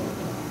second.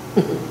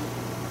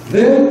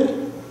 Then,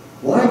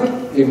 like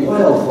a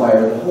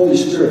wildfire, the Holy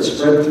Spirit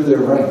spread through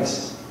their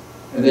ranks.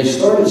 And they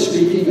started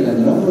speaking in a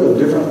number of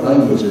different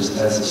languages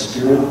as the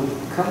Spirit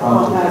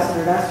prompted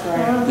them. That's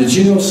right. Did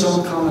you know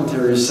some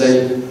commentaries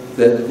say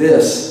that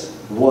this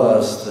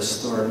was the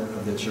start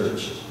of the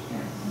church?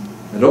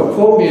 Now don't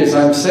quote me as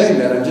I'm saying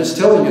that. I'm just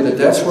telling you that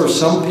that's where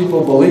some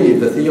people believe,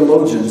 the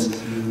theologians,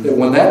 that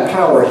when that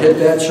power hit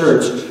that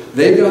church,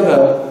 they got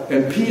up,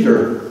 and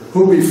Peter,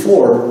 who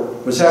before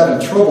was having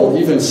trouble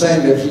even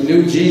saying that he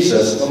knew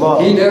Jesus,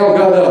 he now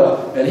got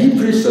up and he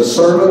preached a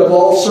sermon of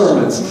all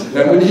sermons.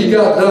 And when he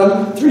got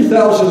done,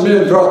 3,000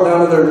 men dropped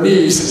down to their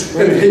knees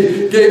and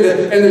he gave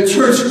it, and the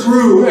church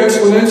grew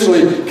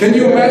exponentially. Can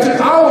you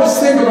imagine? I always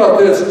think about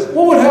this.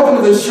 What would happen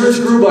if this church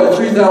grew by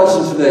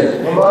 3,000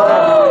 today?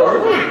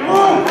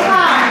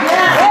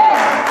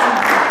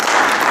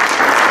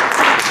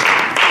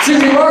 See,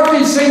 we mark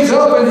these things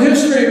up in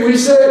history and we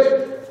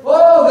say,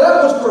 oh,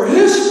 that was for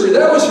history.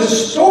 That was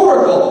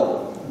historical.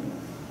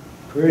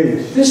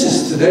 Praise. This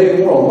is today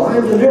more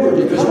alive than ever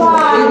because we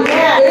have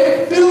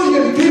 8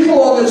 billion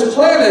people on this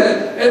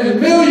planet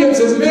and millions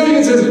and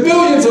millions and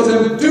billions of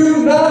them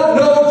do not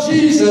know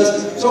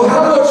Jesus. So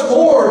how much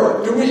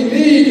more do we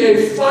need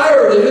a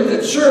fire to hit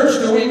the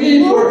church? Do we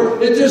need where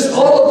it just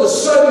all of a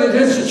sudden it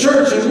hits the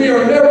church and we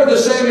are never the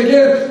same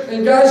again?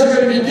 And guys are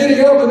going to be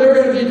getting up and they're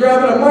going to be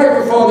grabbing a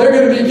microphone. They're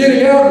going to be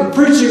getting out and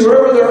preaching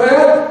wherever they're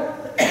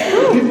at.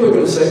 People are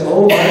going to say,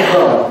 oh my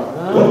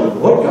God,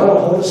 what got a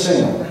hold of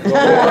Sam?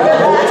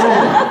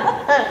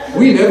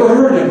 We never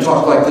heard him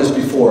talk like this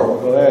before.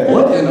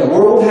 What in the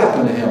world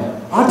happened to him?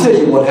 I'll tell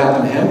you what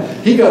happened to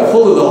him. He got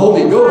full of the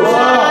Holy Ghost.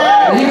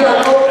 And he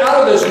got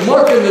out of this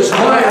muck and this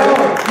mire.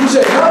 You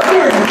say, how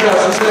dare you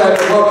guys say I'm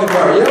muck and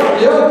mire?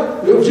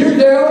 down, if you're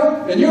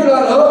down and you're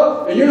not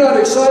up and you're not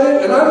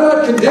excited, and I'm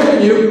not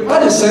condemning you,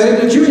 I'm just saying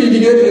that you need to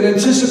get an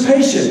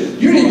anticipation.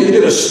 You need to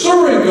get a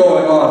stirring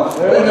going on.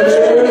 When the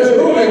Spirit is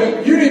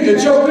moving, you need to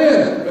jump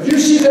in. If you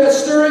see that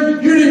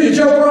stirring, you need to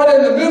jump right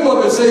in the middle of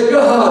it and say,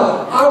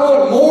 God, I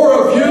want more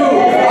of you.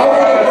 I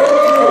want a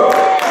breakthrough.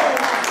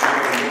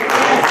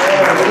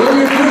 And when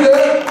you do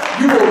that,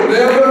 you will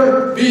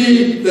never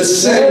be the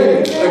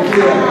same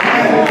again.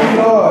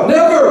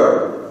 Never.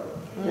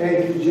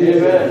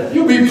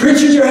 You'll be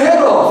preaching your head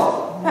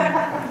off.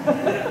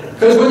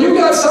 Because when you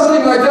got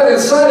something like that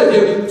inside of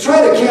you,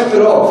 try to cap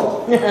it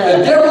off. The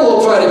devil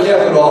will try to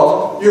cap it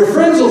off. Your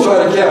friends will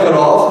try to cap it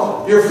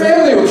off. Your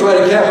family will try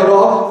to cap it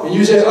off. And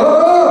you say,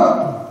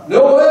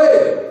 no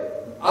way.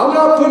 I'm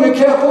not putting a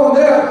cap on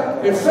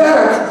that. In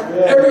fact,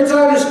 every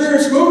time the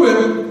Spirit's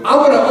moving, I'm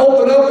going to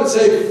open up and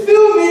say,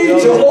 fill me to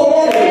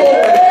overflow.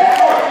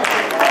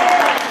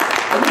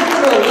 And you're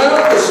going to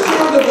allow the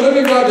Spirit of the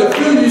living God to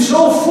fill you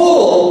so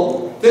full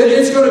that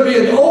it's going to be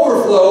an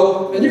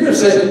overflow, and you're going to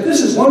say,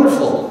 this is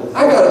wonderful.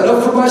 I got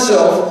enough for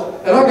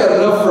myself, and I got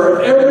enough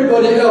for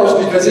everybody else,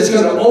 because it's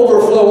going to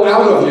overflow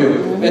out of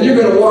you. And you're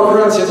going to walk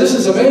around and say, this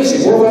is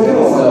amazing. Where have I been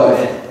all my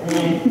life?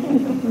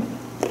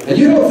 And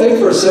you don't think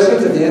for a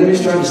second that the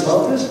enemy's trying to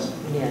stop this?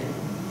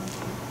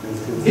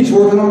 He's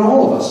working on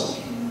all of us.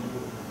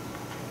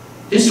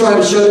 He's trying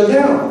to shut it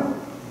down.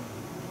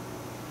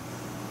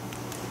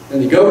 In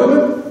the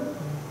government,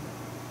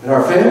 in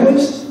our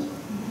families,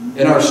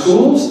 in our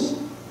schools.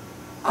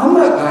 I'm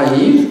not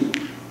naive.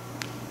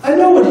 I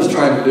know what he's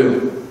trying to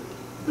do.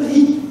 But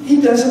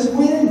he doesn't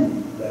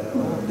win.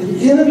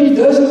 The enemy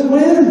doesn't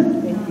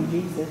win. Thank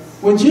you, Jesus.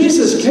 When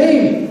Jesus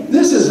came,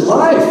 this is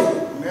life.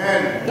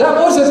 Amen.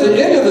 That wasn't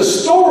the end of the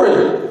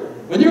story.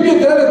 When you get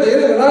done at the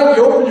end of the night,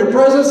 you open your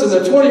presents and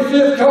the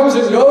 25th comes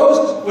and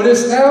goes, when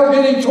it's now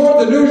getting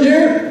toward the new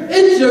year,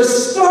 it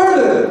just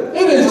started.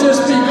 It has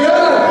just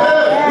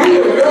begun. We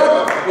have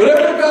got,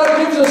 whatever God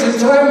gives us in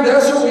time,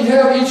 that's what we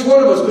have, each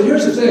one of us. But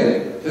here's the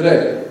thing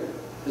today,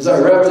 as I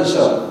wrap this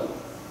up.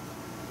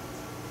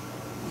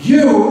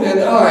 You and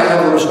I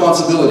have a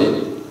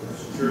responsibility.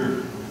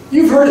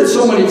 You've heard it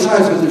so many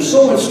times, but there's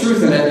so much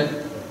truth in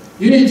it.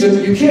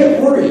 You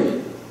can't worry.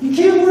 You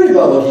can't worry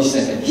about what he's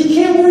thinking. He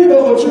can't worry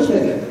about what you're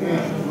thinking.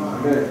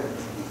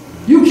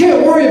 You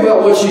can't worry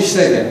about what she's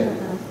thinking.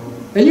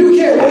 And you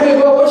can't worry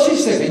about what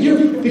she's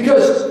thinking.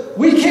 Because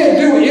we can't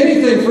do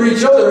anything for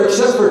each other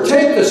except for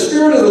take the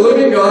Spirit of the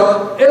living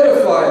God,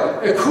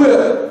 edify,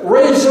 equip,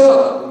 raise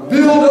up,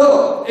 build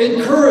up,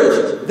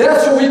 encourage.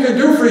 That's what we can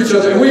do for each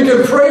other. And we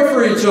can pray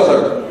for each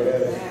other.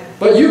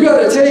 But you got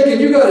to take and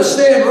you got to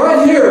stand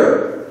right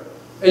here.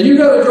 And you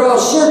got to draw a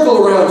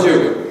circle around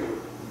you.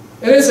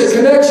 And it's a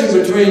connection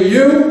between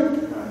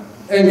you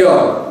and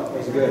God.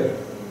 That's good.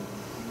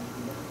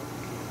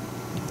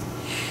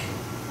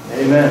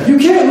 Amen. You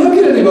can't look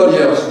at anybody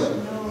else.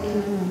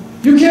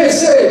 You can't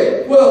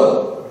say,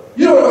 well,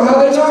 you don't know how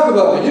they talk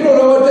about me. You don't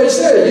know what they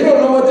say. You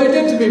don't know what they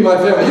did to me, my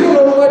family. You don't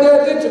know what my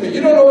dad did to me.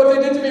 You don't know what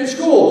they did to me in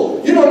school.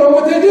 You don't know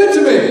what they did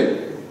to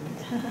me.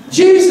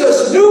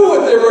 Jesus knew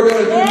what they were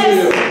going to do to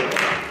you.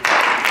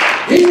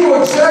 He knew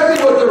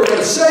exactly what they were going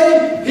to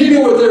say. He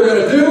knew what they were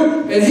going to do.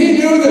 And he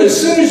knew that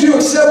as soon as you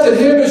accepted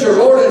him as your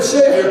Lord and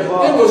Savior,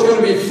 it was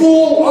going to be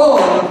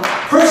full-on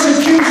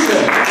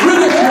persecution,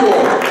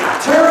 ridicule,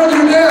 tearing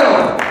you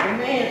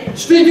down,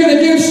 speaking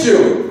against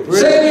you,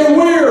 saying you're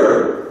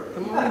weird.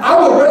 I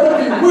would rather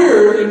be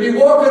weird and be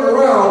walking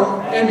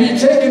around and be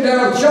taking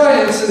down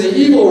giants in the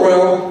evil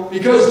realm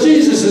because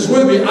Jesus is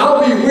with me.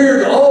 I'll be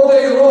weird all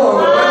day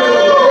long.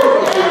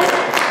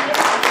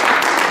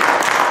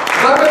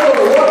 I'm able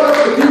to walk up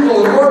to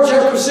people in Mark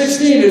chapter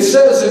 16. It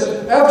says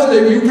that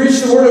after you preach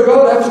the Word of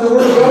God, after the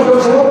Word of God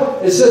goes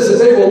out, it says that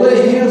they will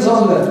lay hands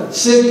on the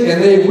sick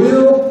and they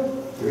will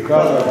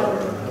Recover.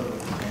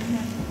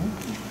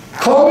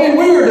 Call me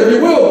weird if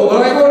you will, but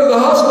when I go to the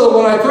hospital,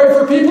 when I pray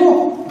for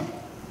people,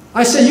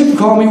 I say, you can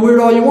call me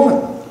weird all you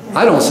want.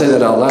 I don't say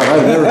that out loud.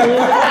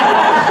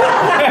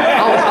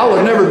 I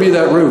would never be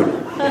that rude.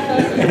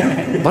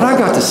 But I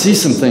got to see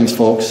some things,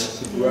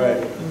 folks.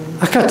 Right.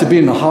 I got to be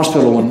in the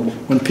hospital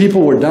when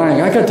people were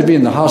dying. I got to be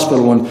in the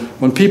hospital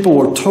when people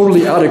were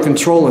totally out of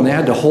control and they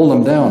had to hold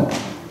them down.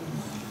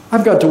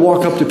 I've got to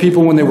walk up to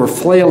people when they were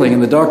flailing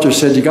and the doctor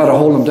said, you got to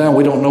hold them down.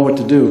 We don't know what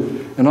to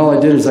do. And all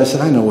I did is I said,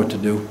 I know what to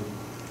do.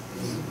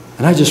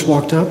 And I just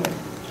walked up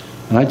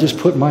and I just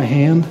put my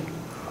hand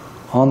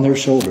on their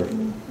shoulder.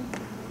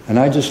 And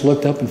I just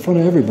looked up in front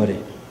of everybody.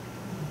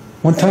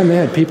 One time they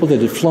had people that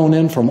had flown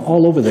in from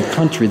all over the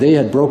country. They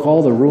had broke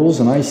all the rules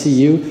in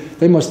ICU.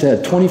 They must have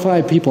had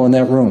 25 people in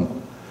that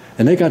room.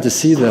 And they got to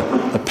see the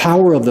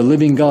power of the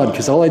living God.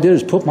 Because all I did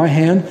is put my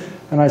hand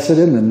and I said,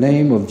 in the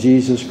name of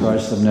Jesus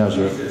Christ of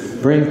Nazareth,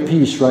 bring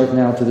peace right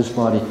now to this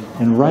body.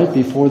 And right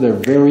before their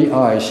very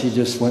eyes, she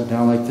just went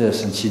down like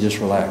this and she just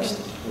relaxed.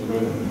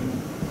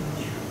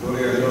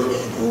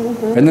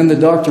 And then the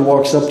doctor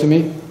walks up to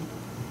me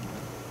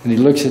and he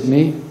looks at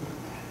me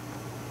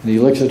and he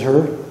looks at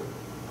her.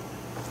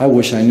 I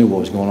wish I knew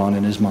what was going on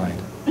in his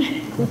mind.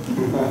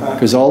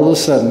 Because all of a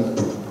sudden,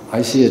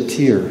 I see a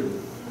tear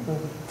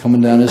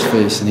coming down his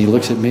face, and he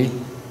looks at me.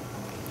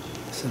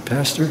 I said,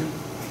 Pastor,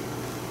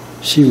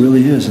 she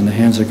really is in the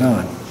hands of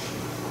God.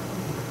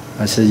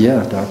 I said,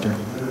 yeah, doctor.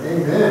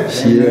 Amen.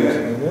 She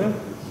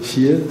is.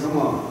 She is. Come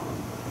on.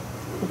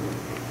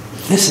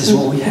 This is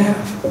what we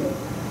have.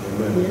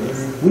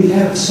 We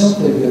have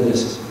something that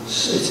is,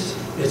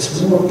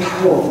 it's more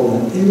powerful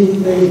than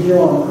anything here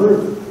on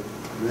earth.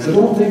 So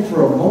don't think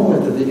for a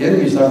moment that the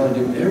enemy's not going to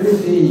do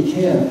everything he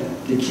can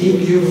to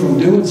keep you from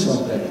doing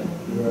something.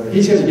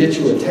 He's going to get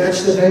you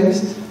attached to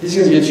things. He's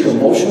going to get you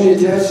emotionally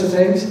attached to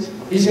things.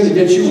 He's going to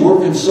get you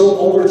working so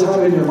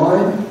overtime in your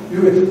mind.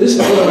 This is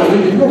what I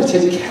mean. You've got to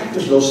take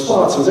captive those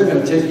thoughts, or they're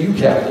going to take you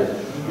captive.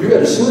 You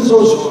got, as soon as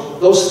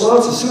those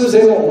thoughts, as soon as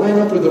they don't line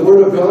up with the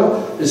Word of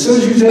God, as soon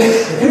as you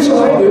say, here's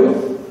what I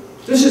do.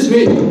 This is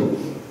me.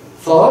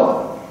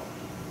 Thought,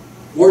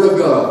 Word of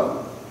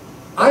God.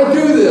 I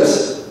do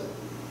this.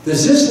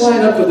 Does this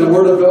line up with the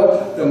Word of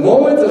God? The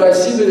moment that I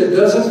see that it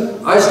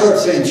doesn't, I start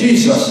saying,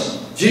 Jesus,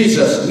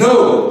 Jesus,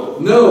 no,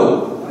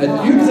 no.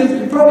 And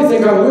you probably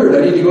think I'm weird.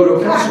 I need to go to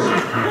a counselor.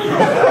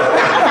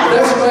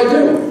 That's what I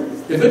do.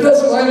 If it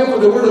doesn't line up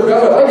with the Word of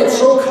God, if I get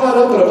so caught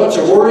up in a bunch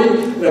of worry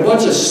and a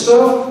bunch of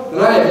stuff, then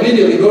I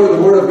immediately go to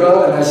the Word of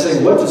God and I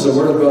say, what does the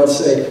Word of God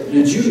say?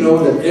 Did you know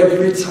that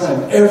every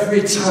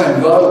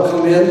time God will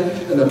come in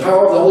and the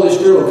power of the Holy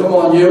Spirit will come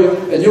on you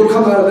and you'll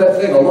come out of that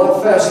thing a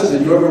lot faster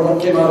than you ever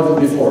came out of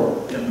it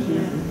before?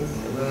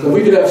 So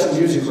we could have some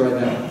music right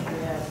now.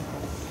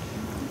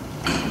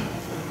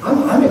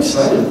 I'm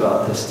excited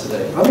about this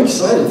today. I'm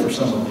excited for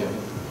some of you.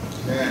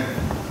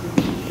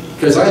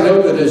 Because I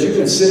know that as you've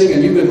been sitting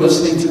and you've been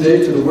listening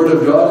today to the Word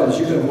of God, and as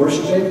you've been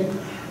worshiping,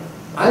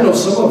 I know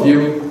some of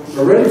you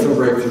are ready for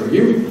breakthrough.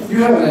 You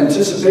have an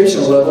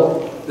anticipation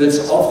level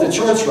that's off the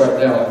charts right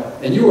now,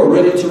 and you are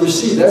ready to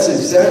receive. That's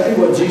exactly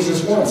what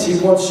Jesus wants. He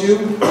wants you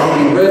to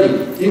be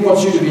ready. He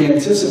wants you to be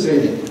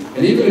anticipating.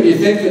 And even if you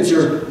think that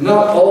you're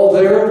not all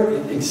there,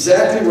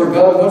 exactly where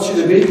God wants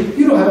you to be,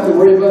 you don't have to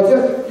worry about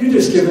that. You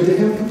just give it to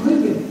Him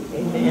completely.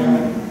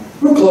 Amen.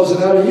 We're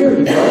closing out a year,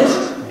 you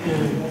guys.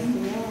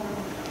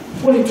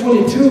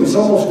 2022 is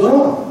almost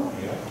gone.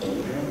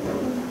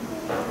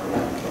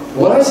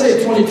 When I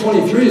say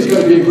 2023 is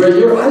going to be a great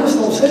year, I just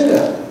don't say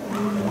that.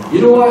 You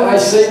know why I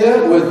say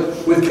that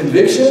with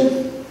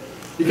conviction?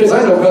 Because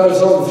I know God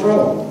is on the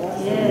throne.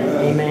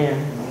 Amen.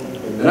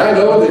 And I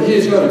know that He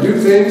is going to do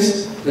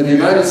things in the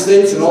United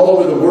States and all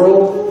over the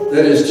world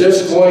that is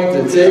just going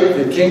to take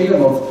the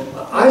kingdom of,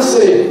 I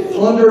say,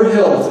 plunder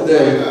hell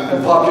today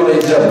and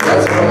populate heaven.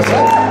 That's what I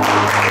say.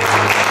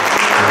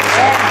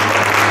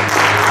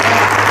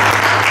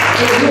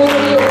 If you want to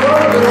be a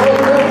part of it, all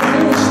you have to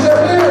do is step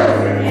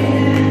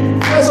in.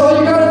 That's all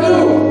you got to do.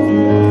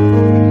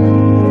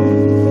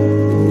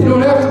 You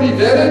don't have to be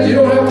vetted. You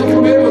don't have to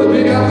come in with a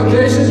big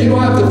application. You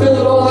don't have to fill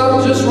it all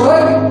out just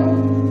right.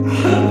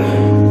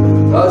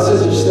 God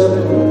says you step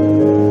in.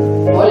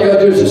 All you got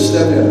to do is just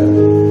step in.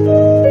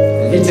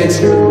 And He takes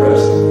care of the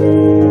rest.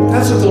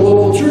 That's what the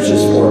local church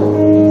is for.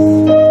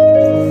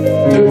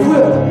 To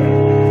equip.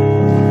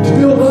 To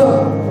build up.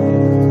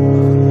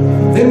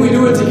 Then we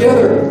do it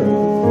together.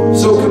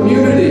 So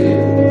community,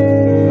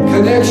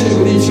 connection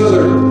with each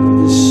other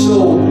is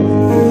so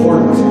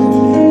important.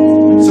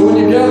 So when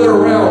you gather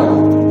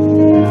around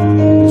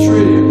a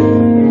tree,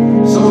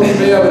 some of you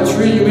may have a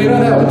tree, you may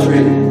not have a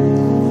tree.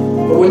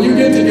 But when you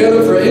get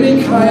together for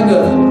any kind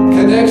of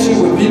connection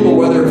with people,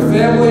 whether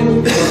family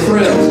or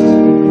friends,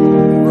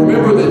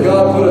 remember that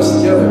God put us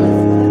together.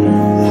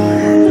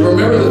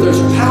 Remember that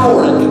there's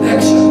power in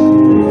connection.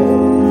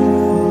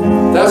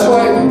 That's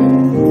why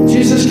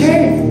Jesus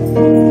came.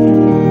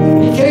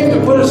 To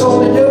put us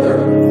all together.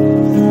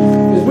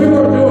 Because we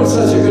weren't doing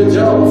such a good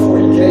job before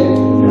He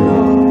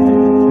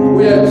came.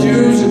 We had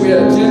Jews and we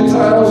had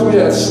Gentiles, we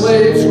had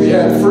slaves, we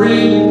had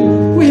free.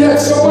 We had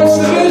so much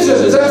division.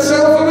 Does that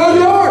sound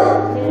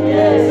familiar?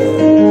 Yes.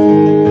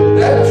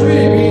 That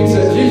tree means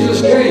that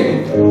Jesus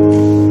came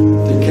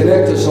to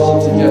connect us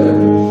all together.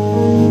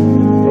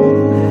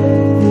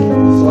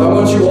 So I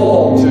want you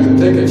all to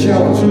take a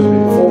challenge with me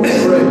before we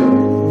pray.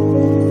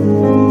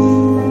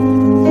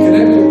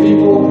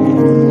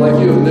 Like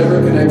you have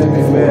never connected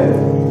before.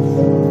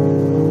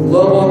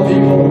 Love on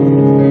people.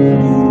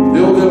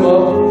 Build them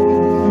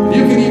up.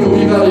 You can even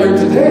leave out of here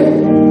today.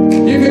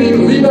 You can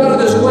even leave out of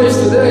this place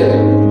today.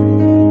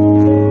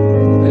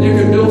 And you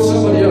can build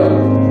somebody up.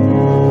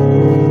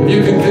 And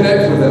you can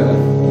connect with them.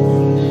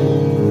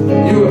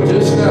 You have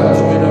just now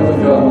joined up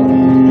with God.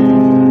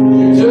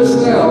 You just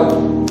now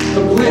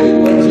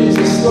completed what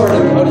Jesus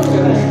started and what He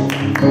finished.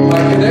 By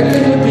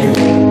connecting with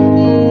people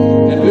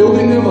and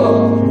building them up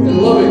and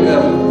loving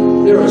them,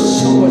 there is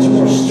so much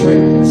more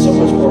strength and so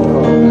much more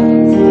power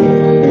in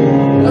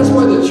that. That's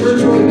why the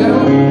church right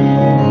now,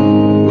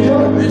 we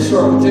haven't reached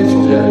our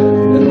potential yet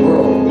in the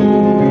world.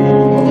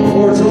 But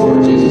before it's over,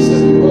 Jesus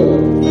said we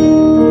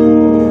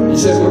will. He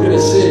said we're going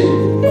to see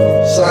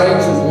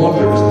signs and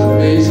wonders and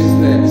amazing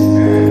things.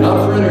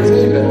 Not for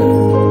entertainment,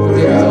 but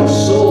because our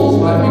souls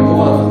might be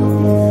won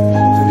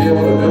to be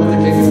able to build the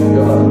kingdom of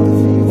God.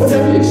 Wouldn't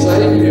that be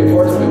exciting to be able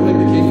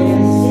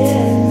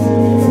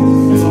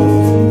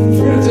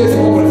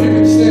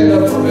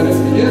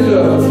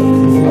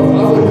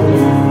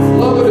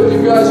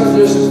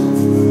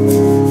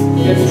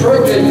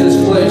impregnate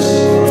this place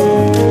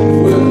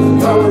with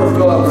the power of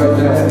God right